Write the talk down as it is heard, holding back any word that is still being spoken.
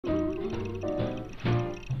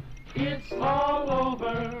It's all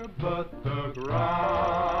over but the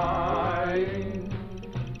crying,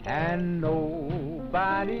 and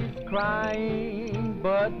nobody's crying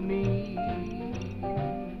but me.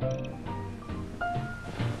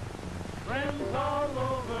 Friends all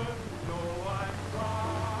over know I'm crying.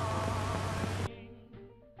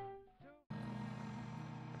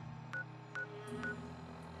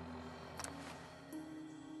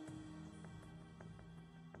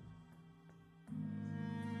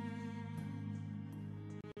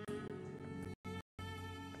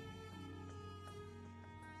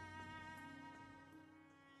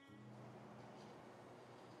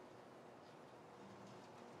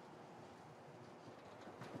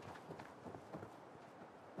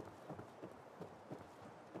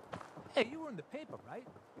 Hey, you were in the paper, right?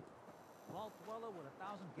 Vault dweller with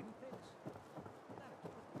 1,000 guinea pigs?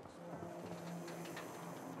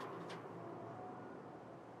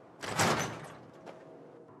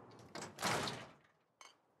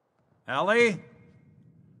 Ellie?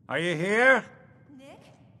 Are you here? Nick?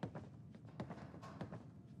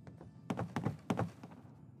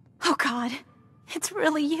 Oh, God. It's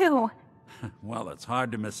really you. Well, it's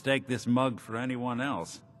hard to mistake this mug for anyone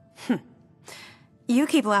else. You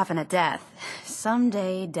keep laughing at death.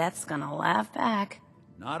 Someday, death's gonna laugh back.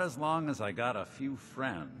 Not as long as I got a few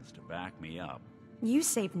friends to back me up. You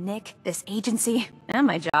saved Nick, this agency, and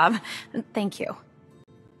my job. Thank you.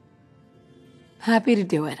 Happy to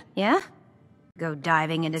do it. Yeah? Go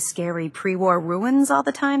diving into scary pre-war ruins all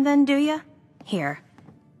the time then, do ya? Here.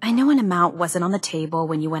 I know an amount wasn't on the table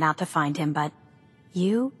when you went out to find him, but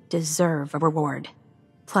you deserve a reward.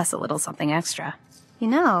 Plus a little something extra. You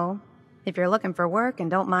know, if you're looking for work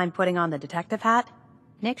and don't mind putting on the detective hat,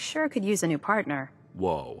 Nick sure could use a new partner.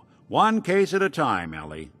 Whoa. One case at a time,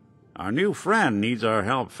 Ellie. Our new friend needs our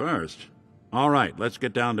help first. All right, let's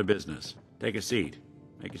get down to business. Take a seat.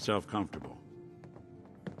 Make yourself comfortable.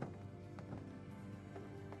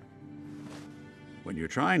 When you're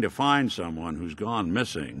trying to find someone who's gone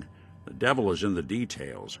missing, the devil is in the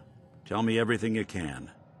details. Tell me everything you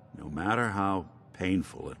can, no matter how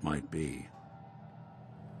painful it might be.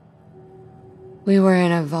 We were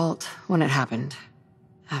in a vault when it happened.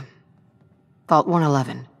 Vault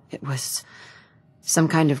 111. It was some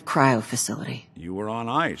kind of cryo facility. You were on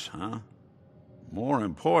ice, huh? More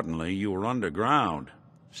importantly, you were underground,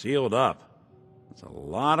 sealed up. It's a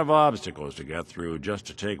lot of obstacles to get through just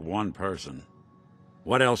to take one person.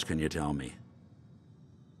 What else can you tell me?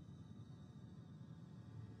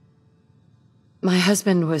 My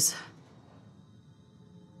husband was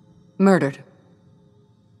murdered.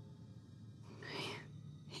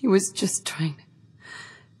 He was just trying to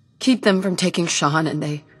keep them from taking Sean, and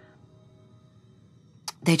they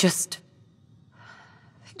just...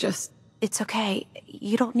 It's okay.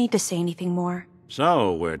 You don't need to say anything more.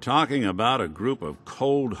 So, we're talking about a group of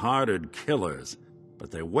cold-hearted killers, but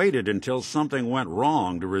they waited until something went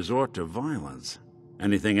wrong to resort to violence.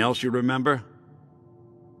 Anything else you remember?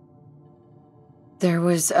 There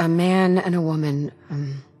was a man and a woman.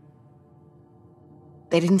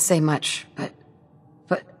 They didn't say much, but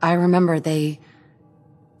I remember they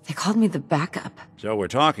called me the backup. So we're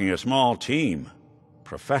talking a small team.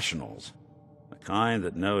 Professionals. The kind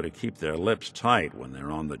that know to keep their lips tight when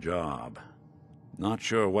they're on the job. Not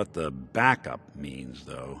sure what the backup means,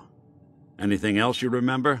 though. Anything else you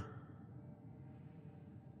remember?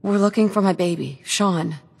 We're looking for my baby,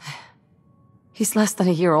 Sean. He's less than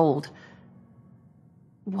a year old.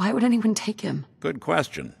 Why would anyone take him? Good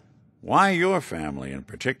question. Why your family in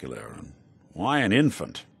particular, and why an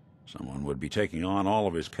infant? Someone would be taking on all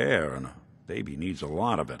of his care, and a baby needs a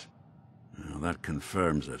lot of it. Well, that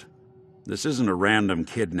confirms it. This isn't a random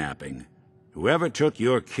kidnapping. Whoever took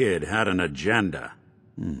your kid had an agenda.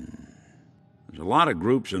 There's a lot of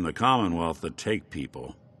groups in the Commonwealth that take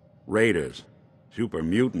people. Raiders, super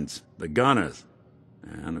mutants, the Gunners,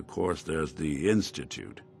 and of course there's the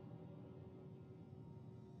Institute.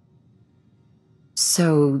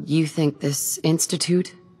 So, you think this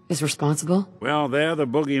institute is responsible? Well, they're the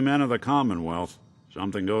boogeymen of the Commonwealth.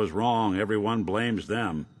 Something goes wrong, everyone blames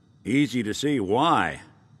them. Easy to see why.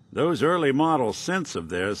 Those early model synths of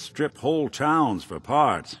theirs strip whole towns for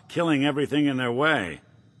parts, killing everything in their way.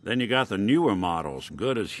 Then you got the newer models,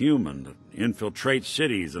 good as human, that infiltrate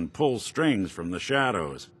cities and pull strings from the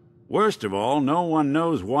shadows. Worst of all, no one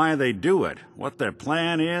knows why they do it, what their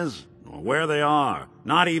plan is, or where they are.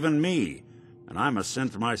 Not even me. And I'm a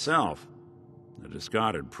synth myself. A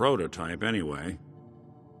discarded prototype, anyway.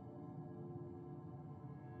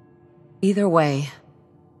 Either way,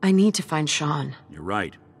 I need to find Sean. You're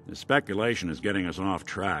right. The speculation is getting us off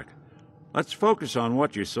track. Let's focus on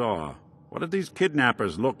what you saw. What did these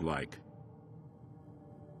kidnappers look like?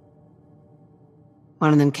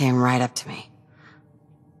 One of them came right up to me.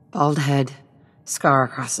 Bald head, scar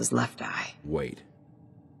across his left eye. Wait.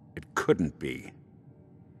 It couldn't be.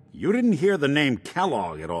 You didn't hear the name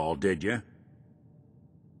Kellogg at all, did you?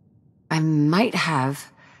 I might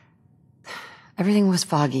have. Everything was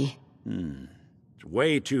foggy. It's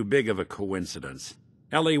way too big of a coincidence.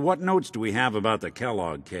 Ellie, what notes do we have about the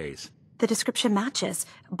Kellogg case? The description matches.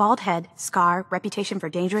 Bald head, scar, reputation for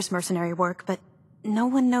dangerous mercenary work, but no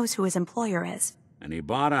one knows who his employer is. And he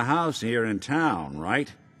bought a house here in town,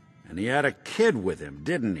 right? And he had a kid with him,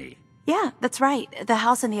 didn't he? Yeah, that's right. The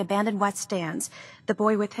house in the abandoned West Stands. The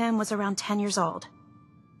boy with him was around 10 years old.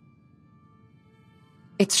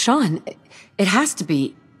 It's Sean. It has to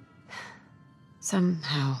be.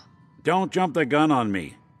 Somehow. Don't jump the gun on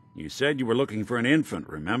me. You said you were looking for an infant,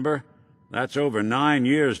 remember? That's over 9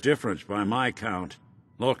 years difference by my count.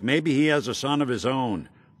 Look, maybe he has a son of his own.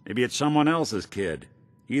 Maybe it's someone else's kid.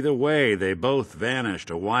 Either way, they both vanished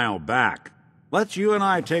a while back. Let's you and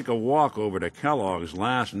I take a walk over to Kellogg's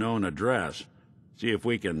last known address. See if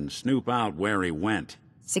we can snoop out where he went.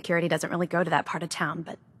 Security doesn't really go to that part of town,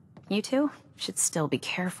 but you two should still be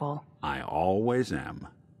careful. I always am.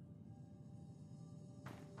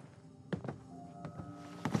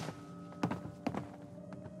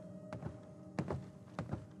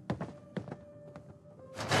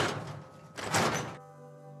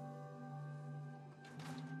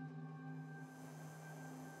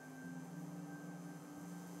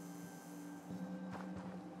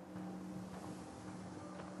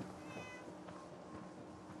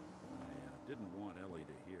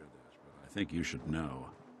 I think you should know.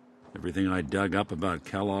 Everything I dug up about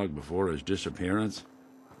Kellogg before his disappearance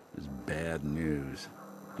is bad news.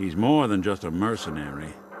 He's more than just a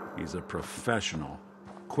mercenary. He's a professional.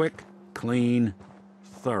 Quick, clean,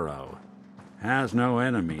 thorough. Has no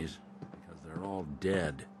enemies, because they're all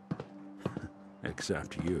dead.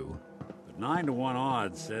 Except you. But 9-to-1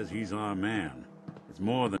 odds says he's our man. It's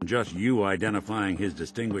more than just you identifying his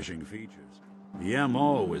distinguishing features. The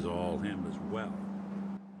M.O. is all him as well.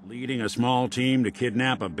 Leading a small team to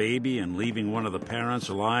kidnap a baby and leaving one of the parents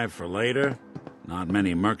alive for later? Not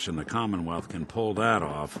many mercs in the Commonwealth can pull that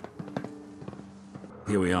off.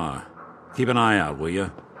 Here we are. Keep an eye out, will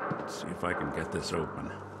you? Let's see if I can get this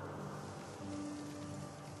open.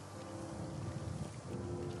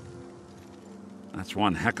 That's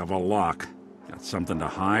one heck of a lock. Got something to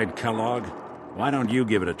hide, Kellogg? Why don't you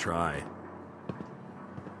give it a try?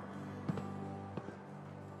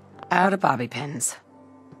 Out of bobby pins.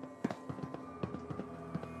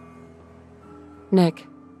 Nick.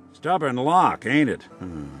 Stubborn lock, ain't it?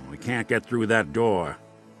 We can't get through that door.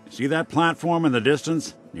 See that platform in the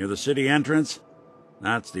distance, near the city entrance?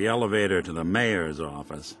 That's the elevator to the mayor's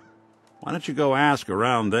office. Why don't you go ask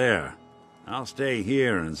around there? I'll stay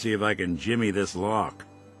here and see if I can jimmy this lock.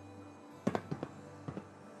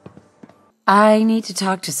 I need to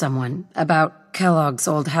talk to someone about Kellogg's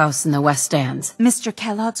old house in the West Stands. Mr.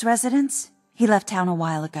 Kellogg's residence? He left town a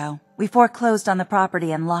while ago. We foreclosed on the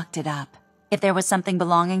property and locked it up. If there was something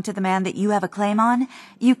belonging to the man that you have a claim on,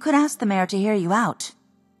 you could ask the mayor to hear you out.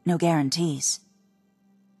 No guarantees.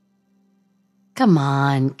 Come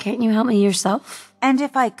on, can't you help me yourself? And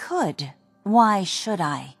if I could, why should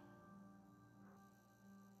I?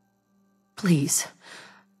 Please.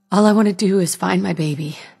 All I want to do is find my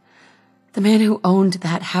baby. The man who owned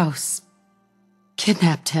that house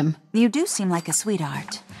kidnapped him. You do seem like a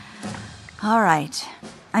sweetheart. All right.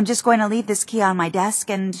 I'm just going to leave this key on my desk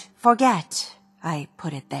and forget I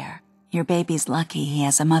put it there. Your baby's lucky he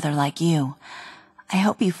has a mother like you. I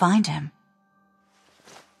hope you find him.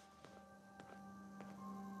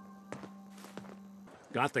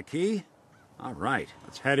 Got the key? All right,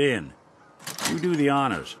 let's head in. You do the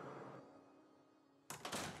honors.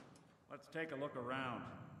 Let's take a look around.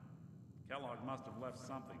 Kellogg must have left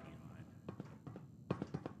something behind.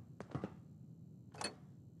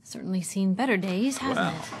 Certainly seen better days,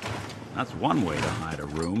 hasn't it? That's one way to hide a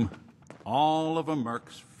room. All of a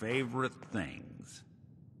merc's favorite things.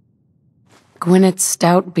 Gwinnett's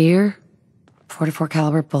stout beer, 44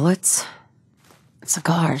 caliber bullets,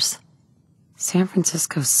 cigars, San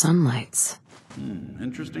Francisco sunlights.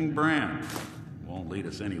 Interesting brand. Won't lead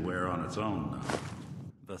us anywhere on its own, though.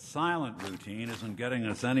 The silent routine isn't getting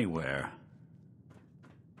us anywhere.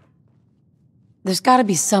 There's gotta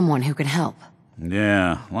be someone who can help.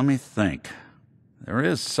 Yeah, let me think. There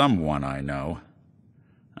is someone I know.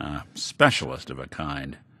 A specialist of a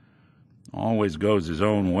kind. Always goes his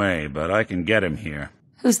own way, but I can get him here.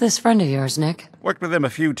 Who's this friend of yours, Nick? Worked with him a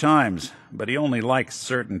few times, but he only likes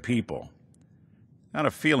certain people. Got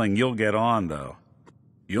a feeling you'll get on, though.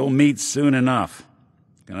 You'll meet soon enough.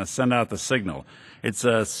 Gonna send out the signal. It's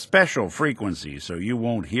a special frequency, so you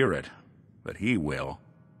won't hear it. But he will.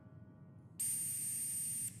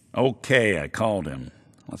 Okay, I called him.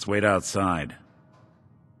 Let's wait outside.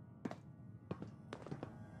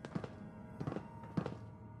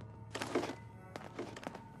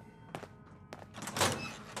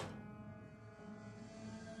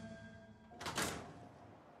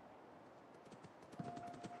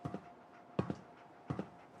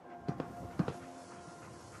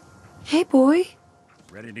 Hey, boy.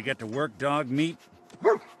 Ready to get to work, dog meat?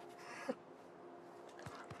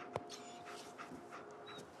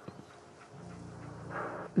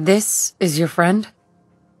 This is your friend?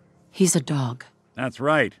 He's a dog. That's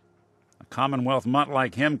right. A Commonwealth mutt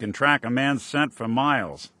like him can track a man's scent for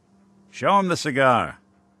miles. Show him the cigar.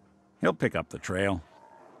 He'll pick up the trail.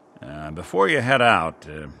 Before you head out,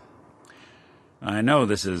 I know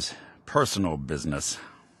this is personal business.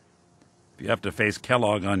 If you have to face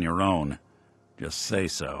Kellogg on your own, just say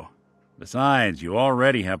so. Besides, you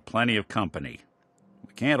already have plenty of company.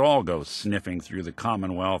 We can't all go sniffing through the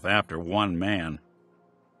Commonwealth after one man.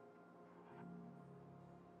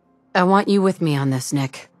 I want you with me on this,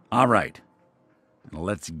 Nick. All right. Now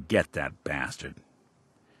let's get that bastard.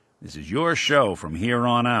 This is your show from here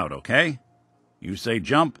on out, okay? You say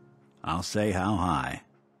jump, I'll say how high.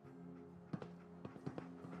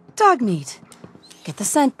 Dog meat. Get the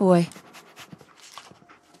scent, boy.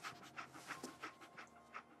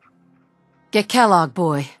 Get Kellogg,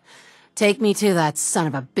 boy. Take me to that son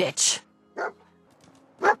of a bitch.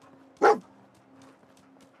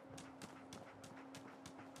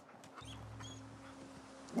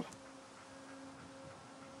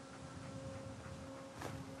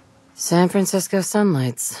 San Francisco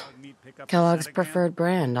Sunlights. Kellogg's preferred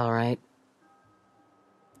brand, all right.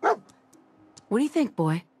 What do you think,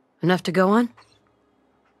 boy? Enough to go on?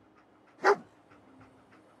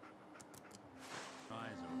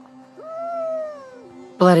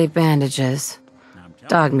 Bloody bandages.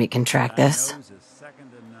 Dog meat can track this.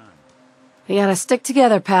 We gotta stick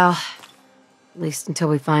together, pal. At least until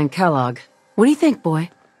we find Kellogg. What do you think, boy?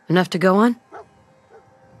 Enough to go on?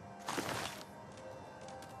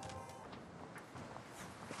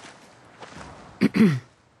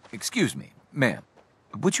 Excuse me, ma'am.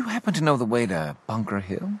 Would you happen to know the way to Bunker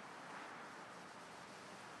Hill?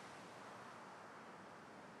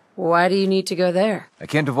 Why do you need to go there? I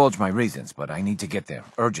can't divulge my reasons, but I need to get there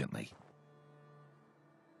urgently.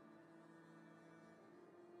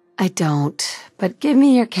 I don't, but give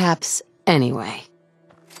me your caps anyway.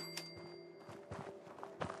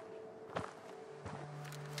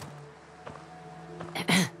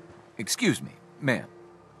 Excuse me, ma'am.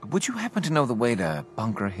 Would you happen to know the way to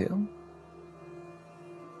Bunker Hill?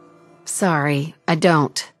 Sorry, I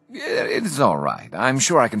don't. Yeah, it is all right. I'm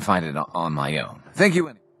sure I can find it on my own. Thank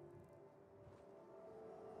you.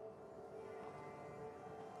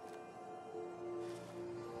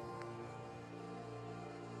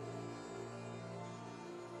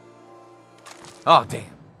 Oh,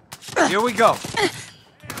 damn. Here we go.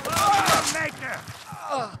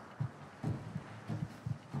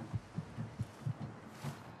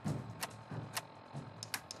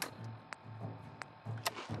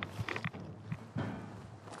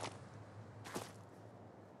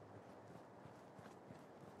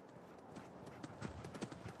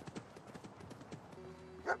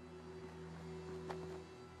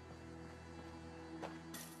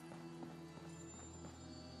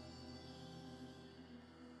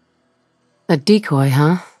 A decoy,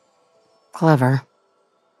 huh? Clever.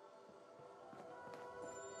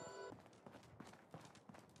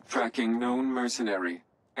 Tracking known mercenary.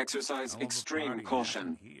 Exercise extreme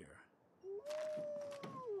caution.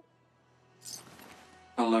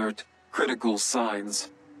 Alert. Critical signs.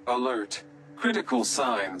 Alert. Critical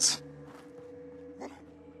signs.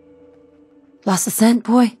 Lost the scent,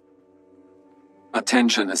 boy?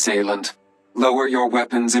 Attention, assailant. Lower your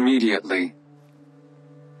weapons immediately.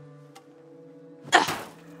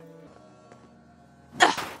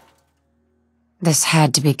 This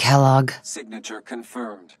had to be Kellogg. Signature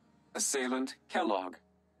confirmed. Assailant Kellogg.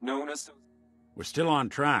 Known as... We're still on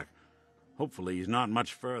track. Hopefully he's not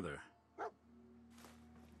much further.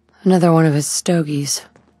 Another one of his stogies.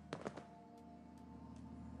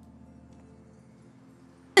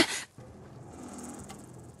 That's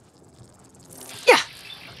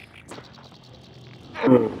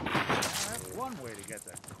one way to get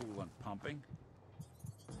the coolant pumping.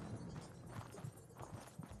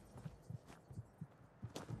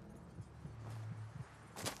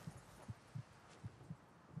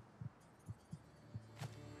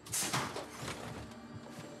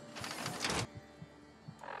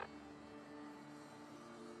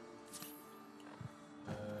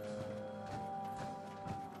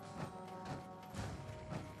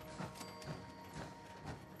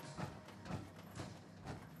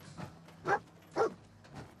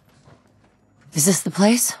 Is this the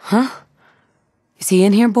place? Huh? Is he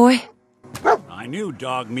in here, boy? I knew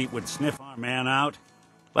dog meat would sniff our man out.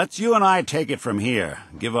 Let's you and I take it from here.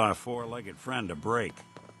 Give our four-legged friend a break.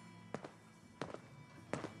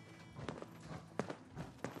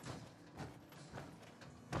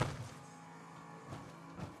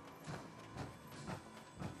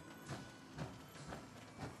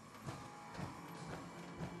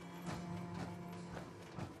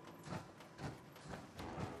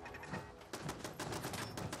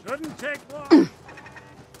 Shouldn't take long.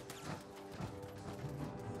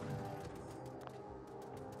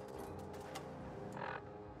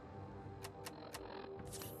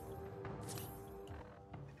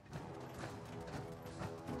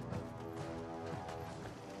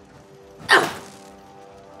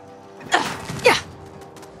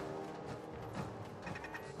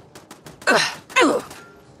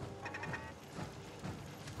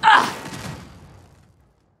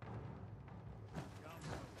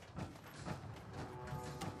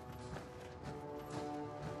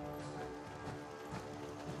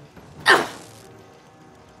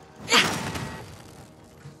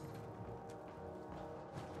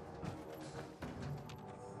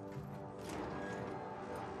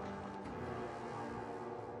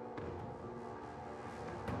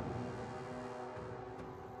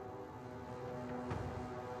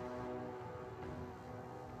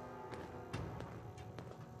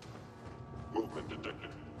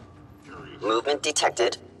 Movement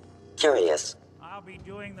detected. Curious. I'll be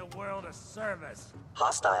doing the world a service.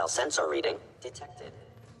 Hostile sensor reading detected.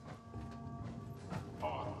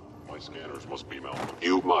 My scanners must be melted.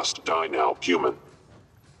 You must die now, human.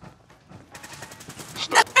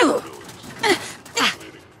 Stop. Human.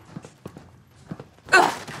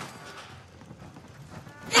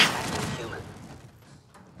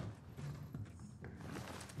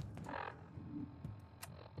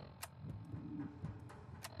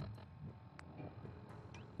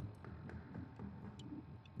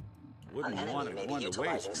 An enemy may be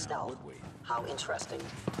utilizing stealth. How interesting.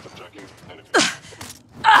 Attacking enemy.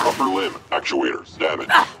 Upper limb actuators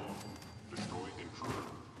damaged. Destroy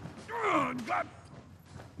intruder.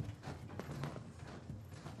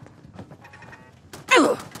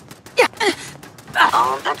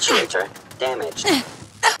 Arm actuator damaged.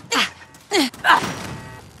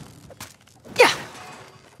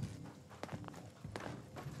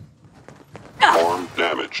 Arm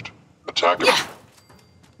damaged. Attack him.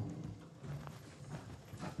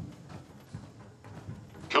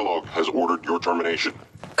 Kellogg has ordered your termination.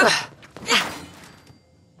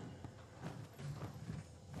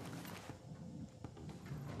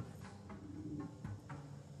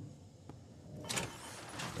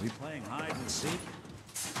 Are we playing hide and seek?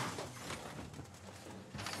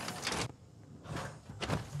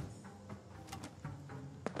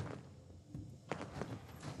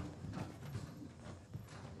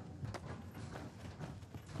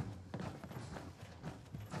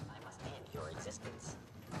 I must end your existence.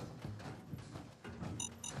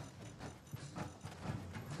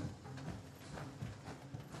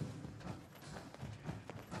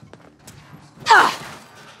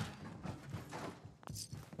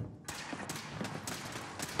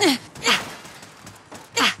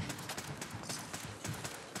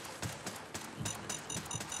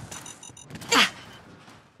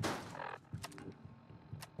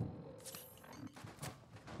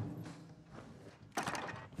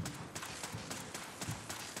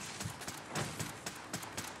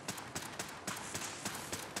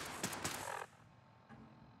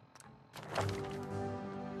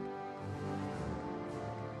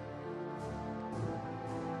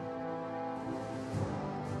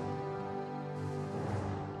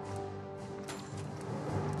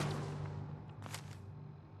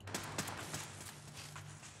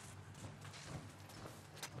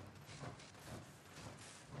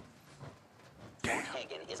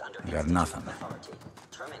 Hagen is under You got nothing. authority.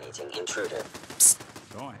 Terminating intruder.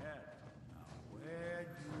 Go ahead.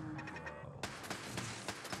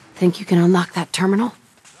 Think you can unlock that terminal?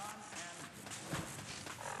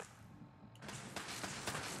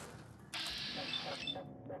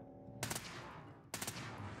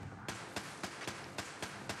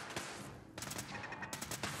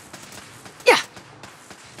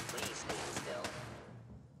 Please stand still.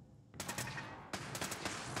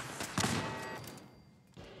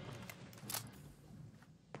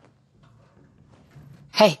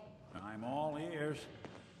 Hey, I'm all ears.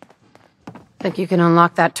 think you can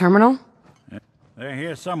unlock that terminal? They're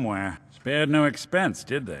here somewhere. Spared no expense,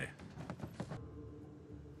 did they?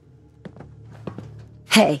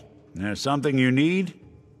 Hey, There's something you need?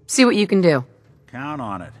 see what you can do. Count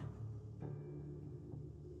on it.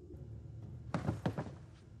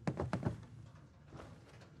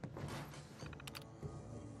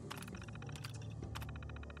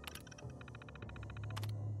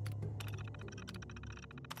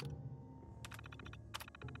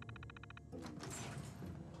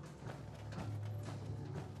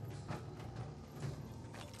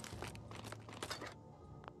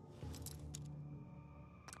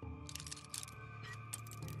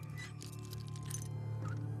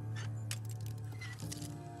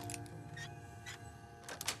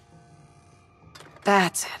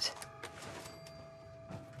 That's it.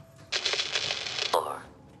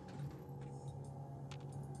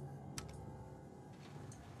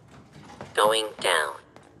 Going down.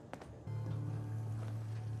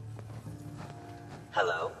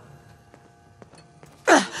 Hello?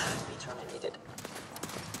 Be terminated.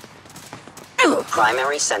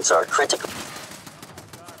 Primary sensor critical.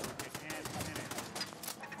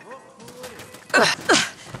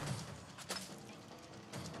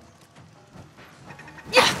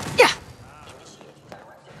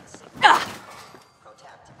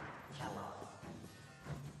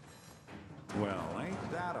 Well,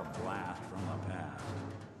 ain't that a blast from the past?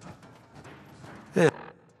 Yeah.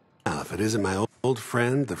 Now, if it isn't my old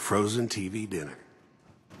friend, the frozen TV dinner.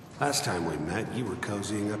 Last time we met, you were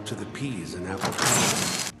cozying up to the peas and apple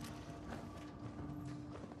pie.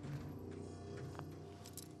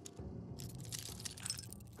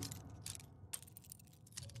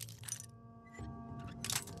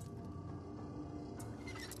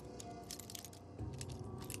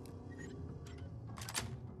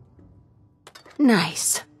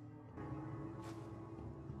 Nice.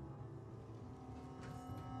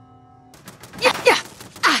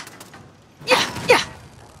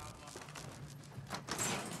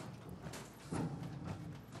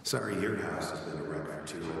 Sorry, your house has been a wreck for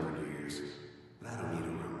 200 years. But I don't need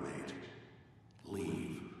a roommate.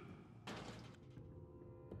 Leave.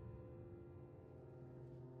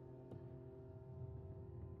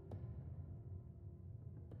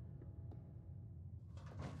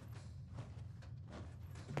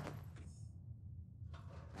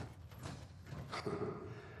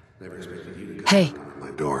 Never expected you to come knock on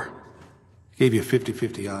my door. Gave you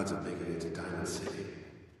 50-50 odds of making it to Diamond City.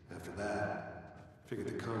 After that, figured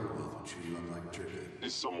the Commonwealth would chew you up like jerky.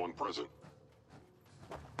 Is someone present?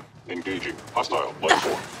 Engaging. Hostile. Life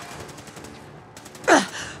form.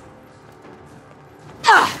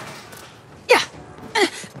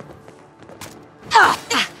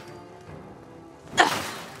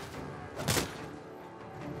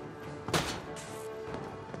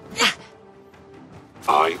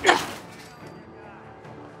 I am.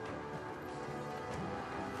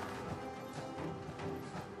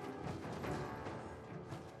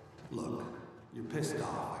 Look, you're pissed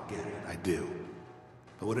off. I get it. I do.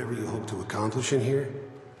 But whatever you hope to accomplish in here,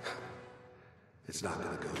 it's not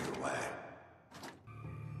gonna go your way.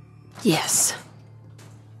 Yes.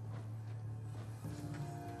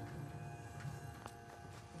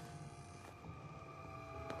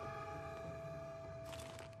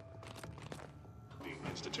 The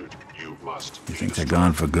Institute. You must. You think they're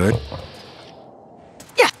gone for good?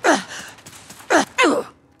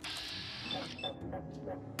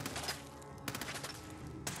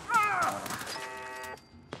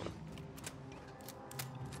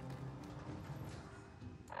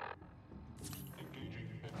 Engaging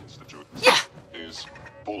an Institute is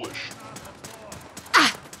foolish.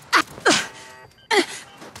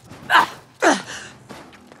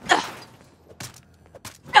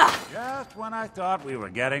 Just when I thought we were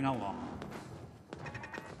getting along.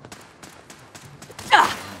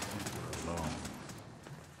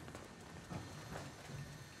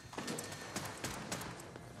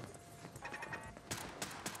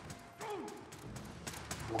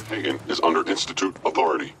 Hagen is under Institute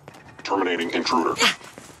authority. Terminating intruder.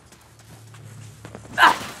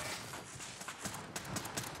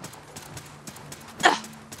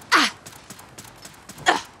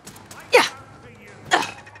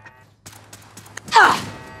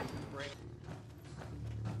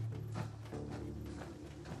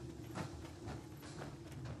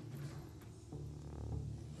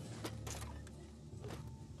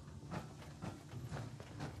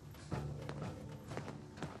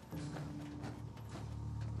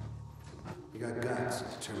 You got guts,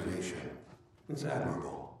 determination. It's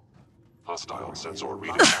admirable. Hostile sensor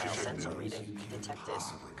reading detected.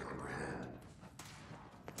 Possibly comprehend.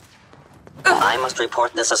 I must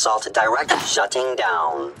report this assault direct. Shutting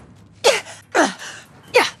down.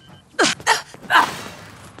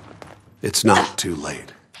 It's not too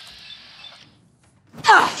late.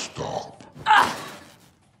 Stop.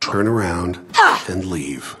 Turn around and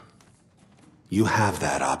leave. You have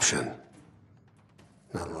that option.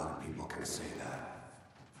 Not a lot of people can say that.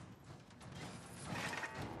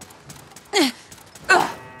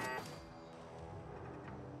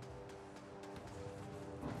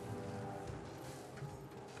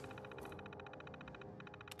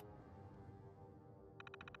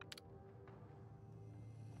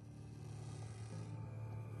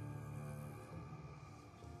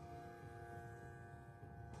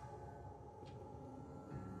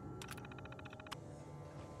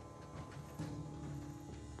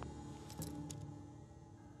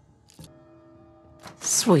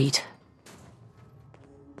 Sweet.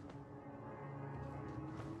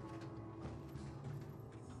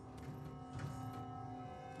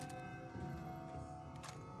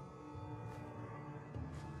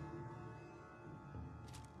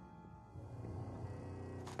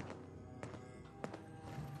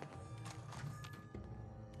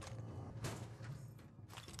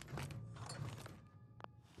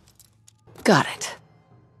 Got it.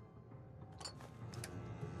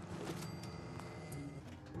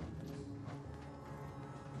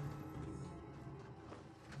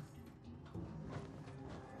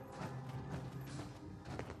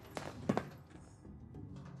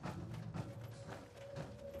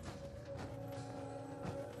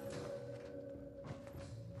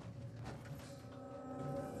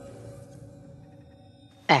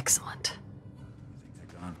 Excellent.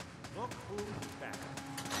 Look who's back.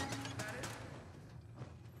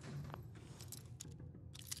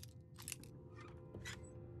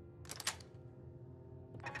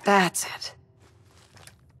 That's it.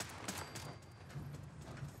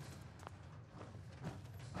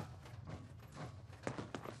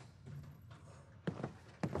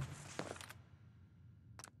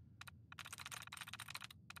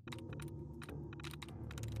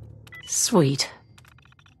 Sweet.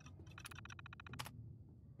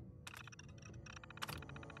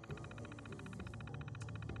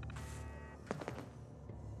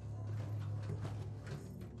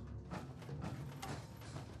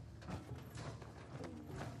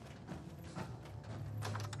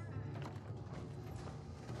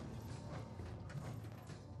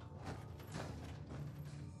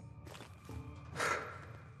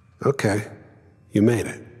 Okay, you made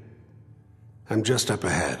it. I'm just up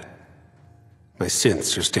ahead. My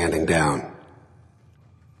synths are standing down.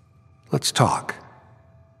 Let's talk.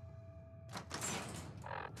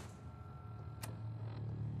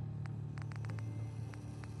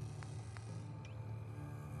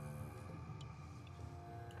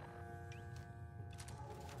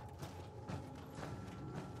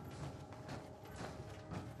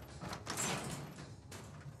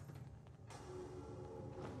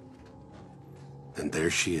 And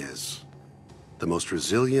there she is, the most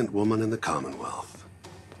resilient woman in the Commonwealth.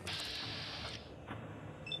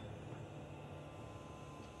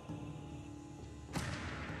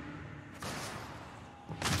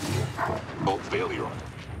 Oh, failure.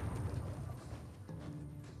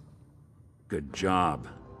 Good job.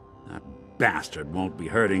 That bastard won't be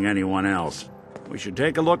hurting anyone else. We should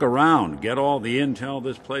take a look around, get all the intel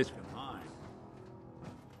this place can hide.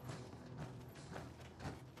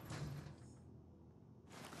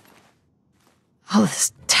 All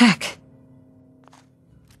this tech.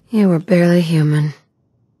 You were barely human.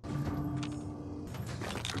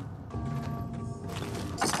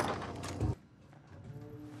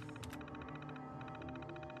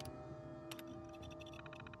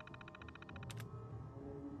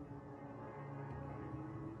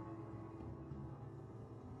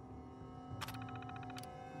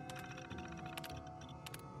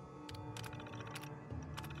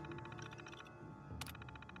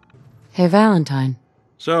 Hey, Valentine.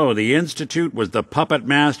 So, the Institute was the puppet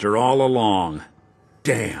master all along.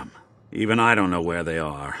 Damn. Even I don't know where they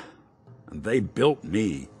are. And they built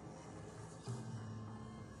me.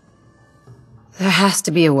 There has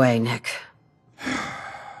to be a way, Nick.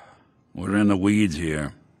 We're in the weeds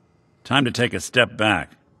here. Time to take a step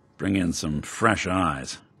back. Bring in some fresh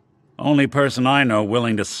eyes. Only person I know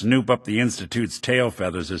willing to snoop up the Institute's tail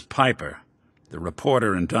feathers is Piper, the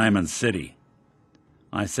reporter in Diamond City.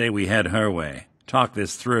 I say we head her way. Talk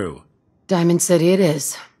this through. Diamond City it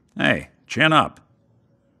is. Hey, chin up.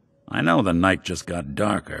 I know the night just got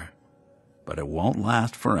darker, but it won't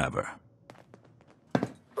last forever.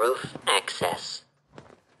 Roof access.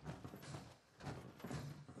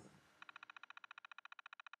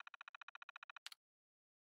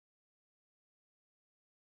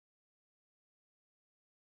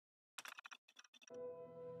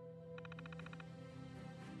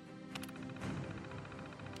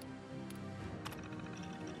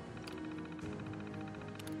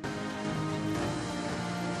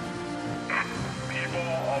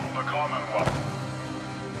 Of the Commonwealth.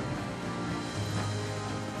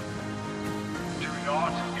 Do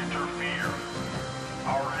not interfere.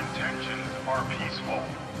 Our intentions are peaceful.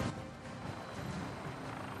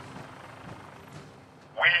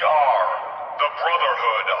 We are the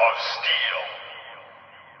Brotherhood of Steel.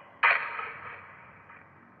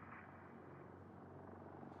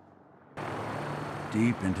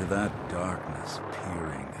 Deep into that darkness,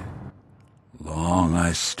 peering. Long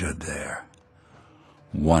I stood there.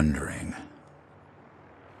 Wondering.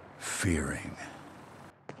 Fearing.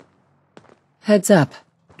 Heads up.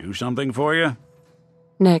 Do something for you?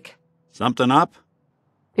 Nick, Something up?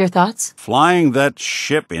 your thoughts? Flying that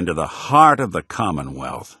ship into the heart of the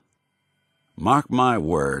Commonwealth. Mark my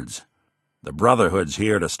words, the Brotherhood's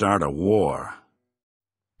here to start a war.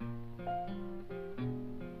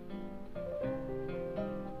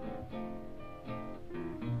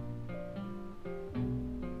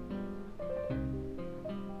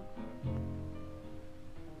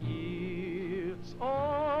 It's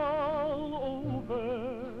all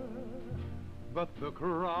over, but the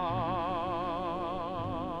cry,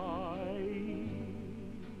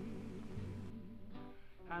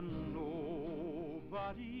 and nobody's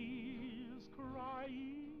crying.